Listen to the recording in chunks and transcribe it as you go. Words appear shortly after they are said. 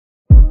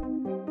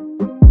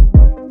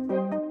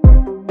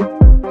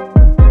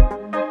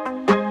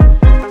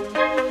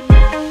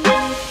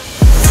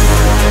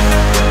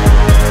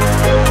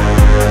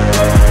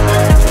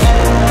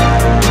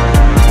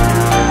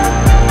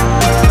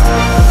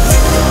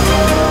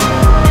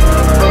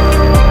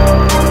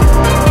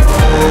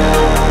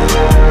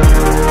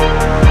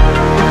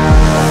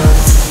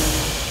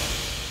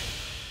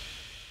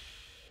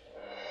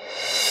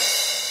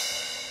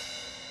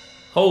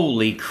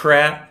Holy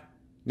crap.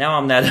 Now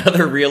I'm that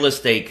other real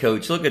estate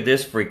coach. Look at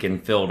this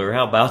freaking filter.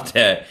 How about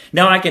that?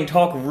 Now I can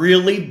talk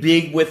really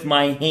big with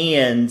my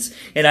hands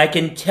and I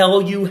can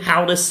tell you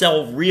how to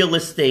sell real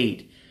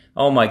estate.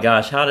 Oh my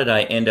gosh, how did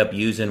I end up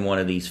using one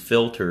of these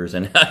filters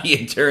and how do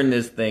you turn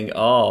this thing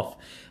off?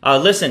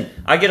 Listen,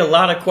 I get a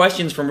lot of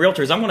questions from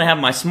realtors. I'm going to have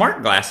my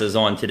smart glasses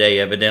on today,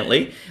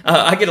 evidently.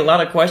 I get a lot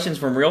of questions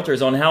from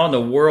realtors on how in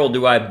the world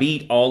do I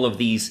beat all of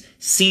these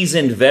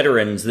seasoned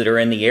veterans that are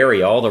in the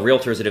area, all the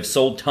realtors that have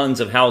sold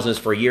tons of houses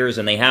for years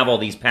and they have all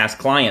these past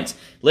clients.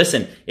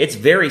 Listen, it's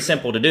very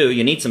simple to do.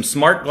 You need some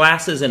smart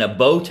glasses and a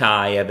bow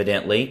tie,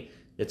 evidently.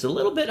 It's a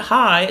little bit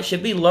high. It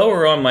should be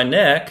lower on my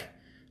neck.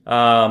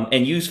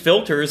 And use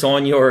filters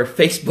on your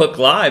Facebook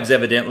Lives,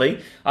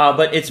 evidently.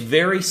 But it's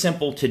very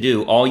simple to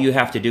do. All you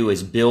have to do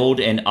is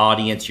build an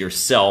audience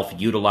yourself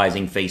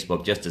utilizing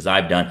Facebook, just as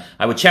I've done.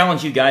 I would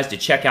challenge you guys to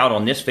check out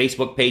on this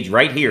Facebook page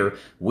right here.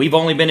 We've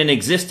only been in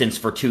existence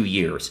for 2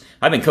 years.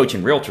 I've been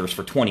coaching realtors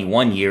for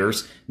 21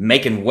 years,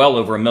 making well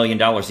over $1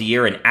 million a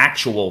year in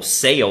actual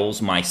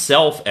sales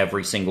myself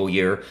every single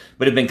year,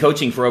 but have been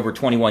coaching for over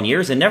 21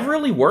 years and never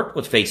really worked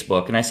with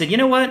Facebook. And I said, you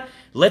know what?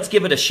 Let's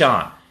give it a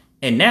shot.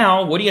 And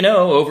now, what do you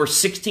know, over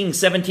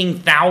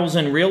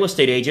 17,000 real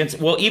estate agents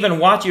will even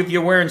watch you if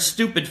you're wearing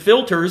stupid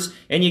filters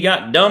and you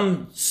got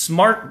dumb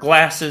smart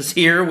glasses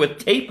here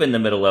with tape in the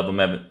middle of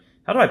them.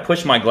 How do I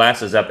push my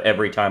glasses up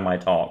every time I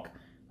talk?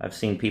 I've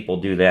seen people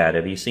do that.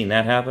 Have you seen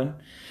that happen?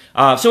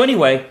 So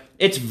anyway,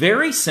 it's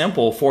very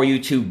simple for you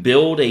to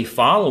build a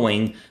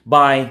following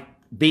by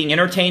being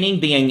entertaining,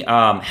 being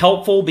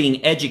helpful,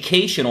 being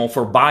educational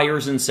for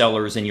buyers and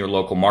sellers in your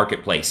local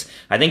marketplace.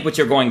 I think what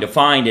you're going to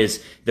find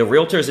is the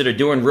realtors that are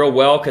doing real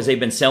well because they've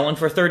been selling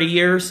for 30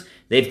 years,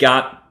 they've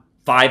got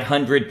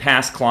 500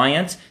 past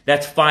clients.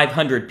 That's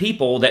 500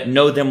 people that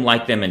know them,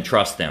 like them, and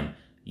trust them.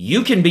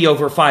 You can be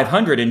over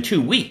 500 in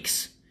 2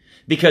 weeks.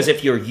 Because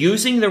if you're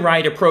using the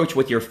right approach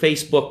with your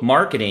Facebook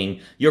marketing,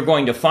 you're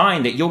going to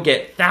find that you'll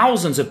get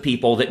thousands of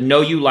people that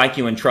know you, like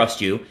you, and trust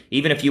you.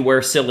 Even if you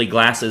wear silly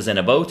glasses and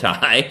a bow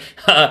tie,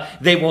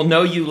 they will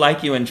know you,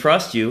 like you, and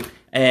trust you.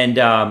 And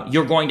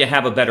you're going to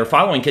have a better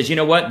following because you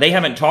know what? They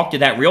haven't talked to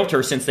that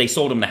realtor since they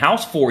sold them the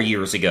house 4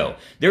 years ago.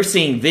 They're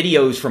seeing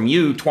videos from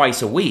you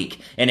twice a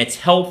week, and it's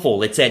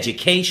helpful, it's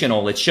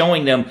educational, it's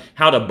showing them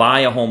how to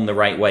buy a home the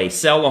right way,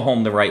 sell a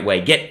home the right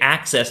way, get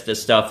access to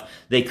stuff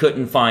they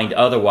couldn't find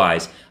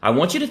otherwise. I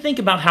want you to think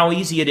about how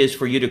easy it is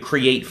for you to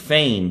create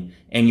fame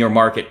in your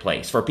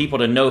marketplace, for people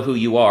to know who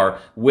you are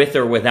with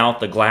or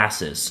without the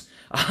glasses.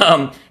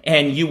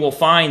 And you will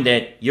find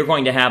that you're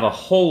going to have a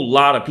whole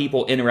lot of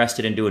people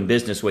interested in doing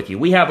business with you.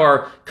 We have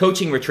our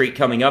coaching retreat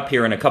coming up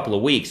here in a couple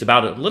of weeks,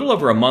 about a little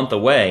over a month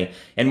away,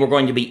 and we're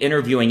going to be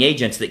interviewing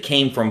agents that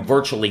came from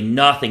virtually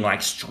nothing,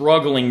 like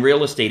struggling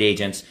real estate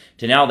agents,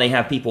 to now they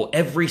have people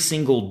every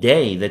single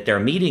day that they're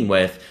meeting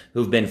with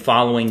who've been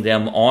following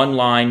them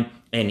online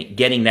and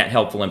getting that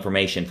helpful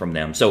information from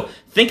them. So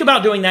think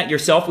about doing that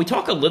yourself. We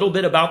talk a little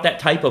bit about that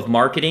type of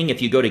marketing.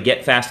 If you go to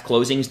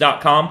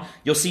getfastclosings.com,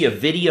 you'll see a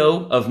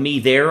video of me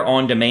there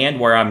on demand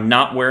where I'm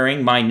not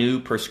wearing my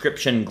new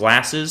prescription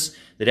glasses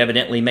that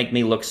evidently make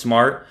me look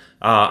smart.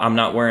 I'm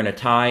not wearing a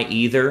tie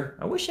either.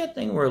 I wish that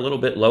thing were a little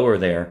bit lower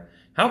there.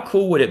 How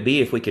cool would it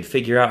be if we could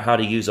figure out how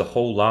to use a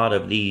whole lot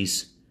of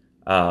these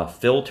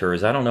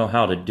filters? I don't know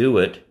how to do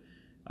it,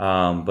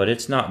 but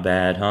it's not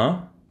bad,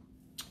 huh?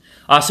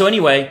 So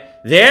anyway,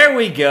 there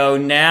we go.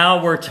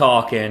 Now we're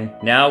talking.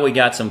 Now we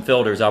got some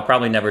filters. I'll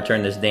probably never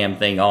turn this damn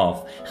thing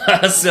off.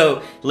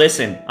 So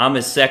listen, I'm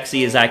as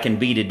sexy as I can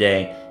be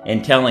today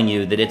and telling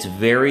you that it's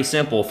very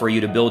simple for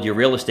you to build your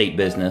real estate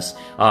business.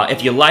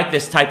 If you like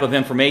this type of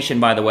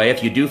information, by the way,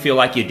 if you do feel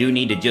like you do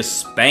need to just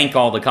spank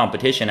all the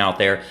competition out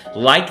there,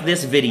 like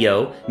this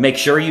video, make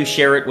sure you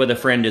share it with a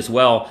friend as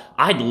well.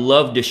 I'd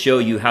love to show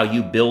you how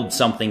you build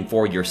something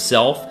for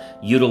yourself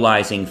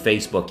utilizing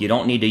Facebook. You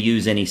don't need to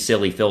use any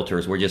silly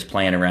filters. We're just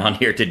playing around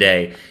here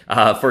today.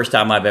 First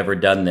time I've ever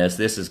done this.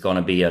 This is going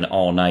to be an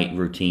all-night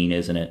routine,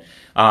 isn't it?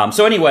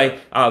 So anyway,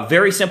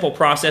 very simple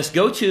process.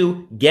 Go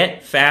to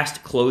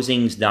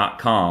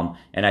getfastclosings.com,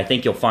 and I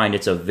think you'll find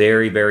it's a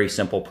very, very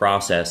simple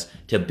process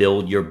to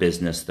build your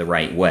business the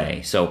right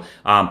way. So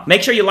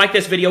make sure you like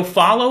this video.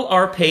 Follow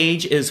our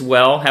page as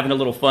well. Having a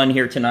little fun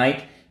here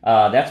tonight.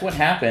 That's what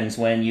happens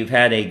when you've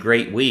had a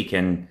great week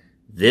and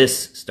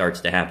this starts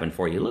to happen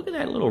for you. Look at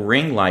that little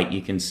ring light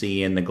you can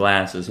see in the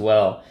glass as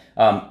well.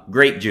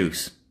 Grape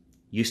juice.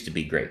 Used to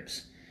be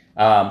grapes.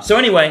 So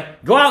anyway,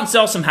 go out and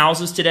sell some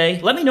houses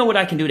today. Let me know what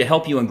I can do to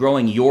help you in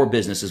growing your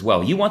business as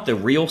well. You want the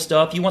real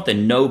stuff? You want the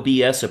no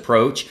BS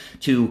approach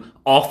to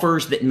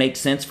offers that make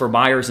sense for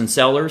buyers and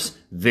sellers?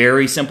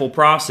 Very simple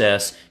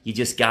process. You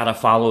just got to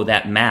follow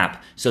that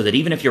map so that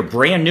even if you're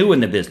brand new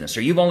in the business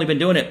or you've only been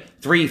doing it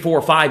 3,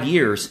 4, 5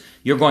 years,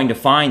 you're going to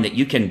find that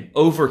you can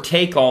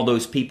overtake all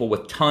those people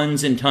with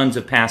tons and tons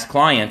of past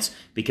clients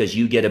because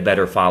you get a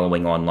better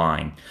following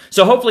online.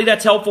 So hopefully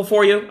that's helpful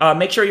for you.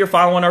 Make sure you're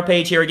following our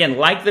page here. Again,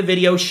 like the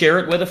video, share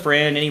it with a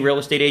friend, any real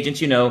estate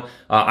agents you know.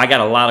 I got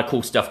a lot of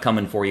cool stuff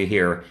coming for you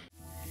here.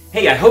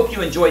 Hey, I hope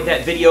you enjoyed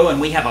that video,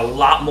 and we have a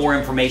lot more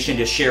information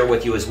to share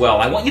with you as well.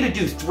 I want you to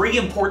do 3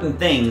 important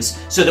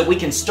things so that we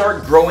can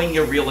start growing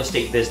your real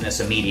estate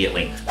business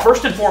immediately.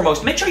 First and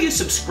foremost, make sure you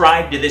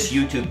subscribe to this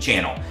YouTube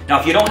channel. Now,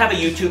 if you don't have a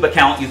YouTube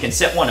account, you can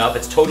set one up.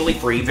 It's totally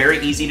free, very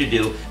easy to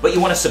do. But you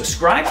want to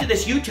subscribe to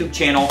this YouTube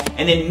channel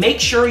and then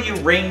make sure you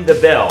ring the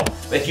bell.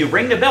 If you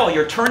ring the bell,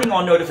 you're turning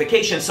on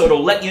notifications, so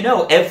it'll let you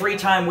know every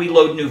time we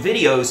load new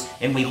videos,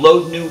 and we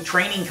load new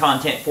training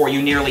content for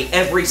you nearly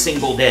every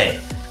single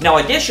day. Now,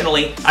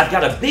 additionally, I've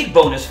got a big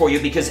bonus for you,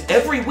 because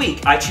every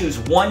week I choose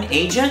one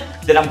agent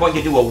that I'm going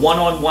to do a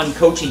one-on-one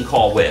coaching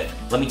call with.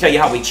 Let me tell you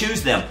how we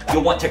choose them.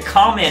 You'll want to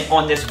comment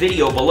on this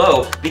video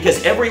below,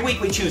 because every week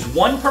we choose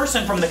one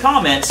person from the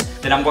comments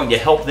that I'm going to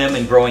help them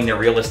in growing their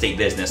real estate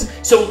business.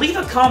 So leave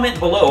a comment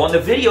below on the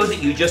video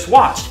that you just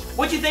watched.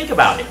 What'd you think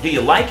about it? Do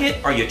you like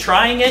it? Are you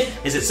trying it?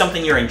 Is it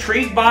something you're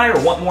intrigued by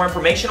or want more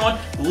information on?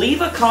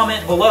 Leave a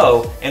comment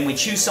below, and we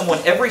choose someone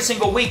every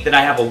single week that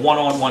I have a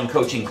one-on-one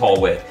coaching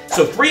call with.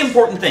 So 3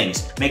 important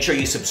things. Make sure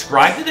you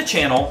subscribe to the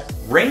channel,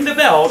 ring the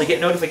bell to get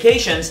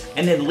notifications,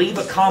 and then leave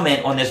a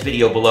comment on this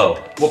video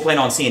below. We'll plan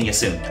on seeing you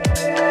soon.